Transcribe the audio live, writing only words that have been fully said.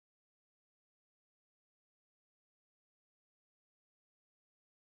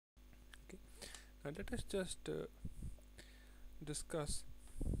Now let us just discuss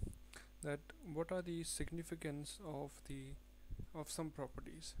that what are the significance of some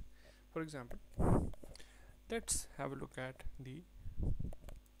properties. For example, let's have a look at the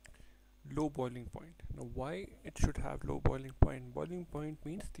low boiling point. Now why it should have low boiling point? Boiling point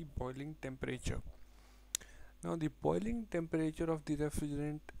means the boiling temperature. Now the boiling temperature of the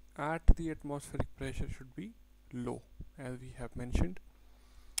refrigerant at the atmospheric pressure should be low, as we have mentioned,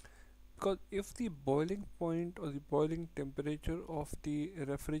 because if the boiling point or the boiling temperature of the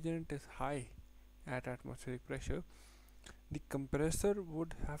refrigerant is high at atmospheric pressure, the compressor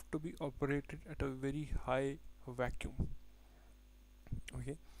would have to be operated at a very high vacuum.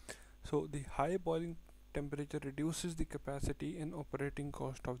 Okay, so the high boiling temperature reduces the capacity and operating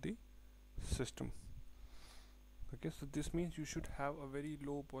cost of the system. Okay, so this means you should have a very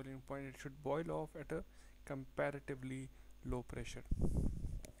low boiling point. It should boil off at a comparatively low pressure.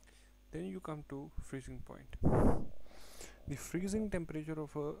 Then you come to freezing point. The freezing temperature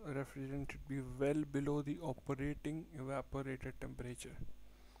of a refrigerant should be well below the operating evaporator temperature.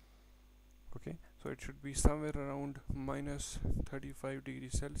 Okay, so it should be somewhere around minus 35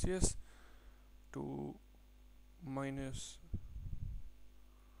 degrees Celsius to minus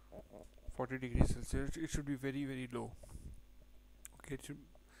 40 degrees Celsius. It should be very low. Okay, it should,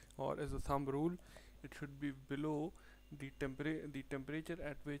 or as a thumb rule, it should be below the temperature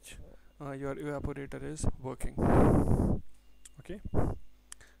at which your evaporator is working. Okay,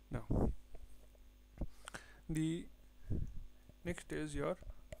 now the next is your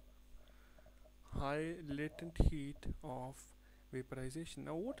high latent heat of vaporization.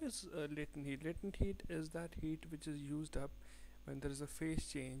 Now what is latent heat? Latent heat is that heat which is used up when there is a phase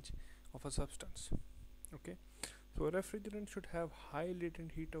change of a substance. Okay, so a refrigerant should have high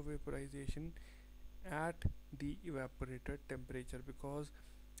latent heat of vaporization at the evaporator temperature, because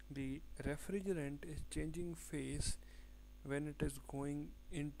the refrigerant is changing phase when it is going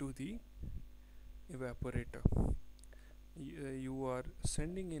into the evaporator. You are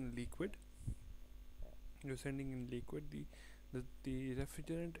sending in liquid. You're sending in liquid. The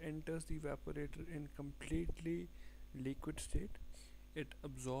refrigerant enters the evaporator in completely liquid state. It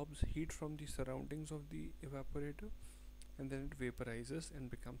absorbs heat from the surroundings of the evaporator, and then it vaporizes and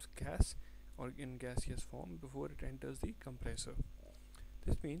becomes gas or in gaseous form before it enters the compressor.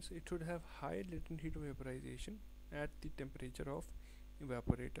 This means it should have high latent heat of vaporization at the temperature of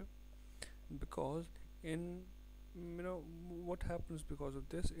evaporator, because in what happens because of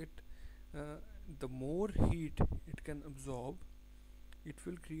this, it the more heat it can absorb, it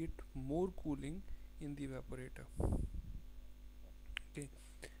will create more cooling in the evaporator. Okay,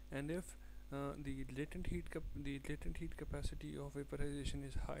 and if the latent heat capacity of vaporization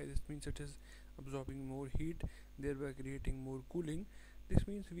is high, this means it is absorbing more heat, thereby creating more cooling. This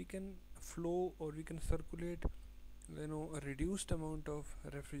means we can flow, or we can circulate a reduced amount of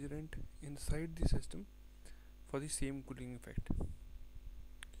refrigerant inside the system for the same cooling effect.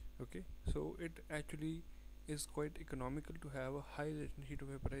 Okay, so it actually is quite economical to have a high latent heat of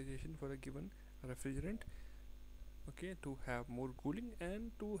vaporization for a given refrigerant. Okay, to have more cooling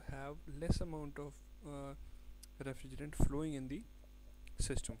and to have less amount of refrigerant flowing in the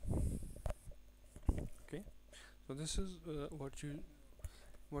system. Okay, so this is what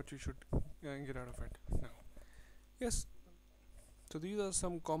you should get out of it. Now, yes, so these are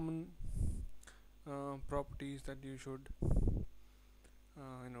some common properties that you should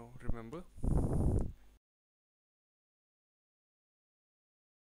remember.